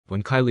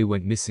When Kiely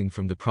went missing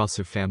from the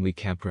Prosser family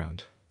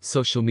campground,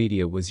 social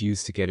media was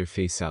used to get her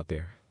face out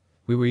there.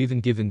 We were even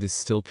given this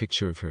still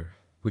picture of her,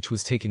 which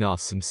was taken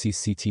off some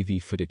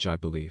CCTV footage, I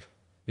believe.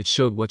 It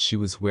showed what she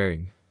was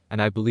wearing, and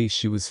I believe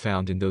she was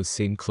found in those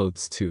same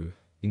clothes too,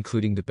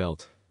 including the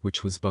belt,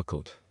 which was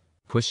buckled.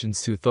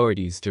 Questions to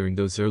authorities during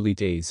those early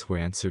days were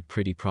answered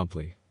pretty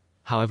promptly.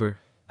 However,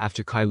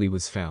 after Kiely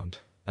was found,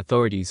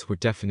 authorities were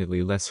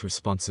definitely less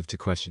responsive to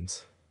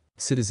questions.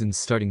 Citizens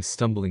started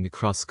stumbling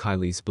across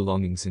Kiely's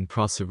belongings in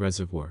Prosser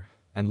Reservoir,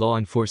 and law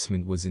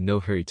enforcement was in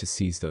no hurry to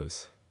seize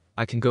those.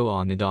 I can go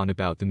on and on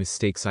about the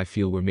mistakes I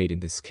feel were made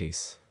in this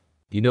case.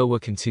 You know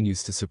what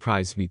continues to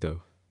surprise me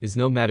though, is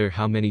no matter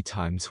how many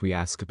times we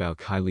ask about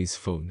Kiely's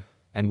phone,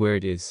 and where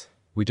it is,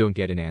 we don't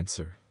get an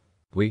answer.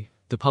 We,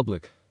 the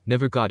public,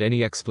 never got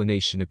any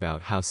explanation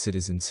about how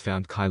citizens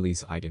found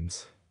Kiely's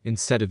items,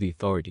 instead of the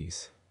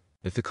authorities.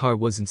 If the car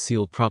wasn't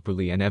sealed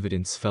properly and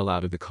evidence fell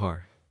out of the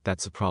car,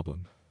 that's a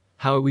problem.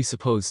 How are we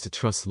supposed to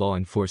trust law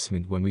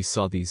enforcement when we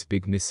saw these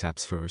big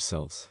mishaps for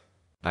ourselves?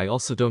 I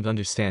also don't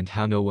understand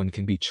how no one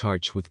can be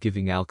charged with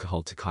giving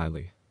alcohol to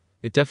Kiely.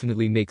 It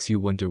definitely makes you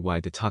wonder why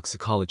the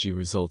toxicology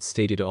results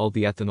stated all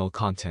the ethanol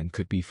content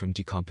could be from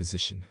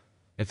decomposition.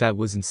 If that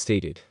wasn't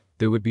stated,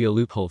 there would be a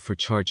loophole for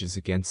charges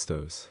against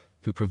those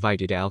who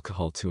provided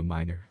alcohol to a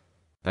minor.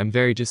 I'm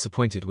very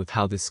disappointed with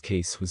how this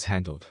case was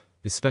handled,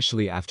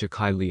 especially after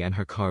Kiely and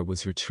her car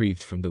was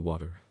retrieved from the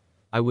water.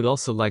 I would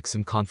also like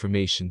some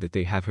confirmation that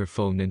they have her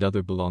phone and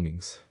other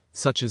belongings,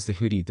 such as the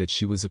hoodie that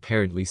she was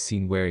apparently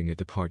seen wearing at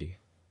the party.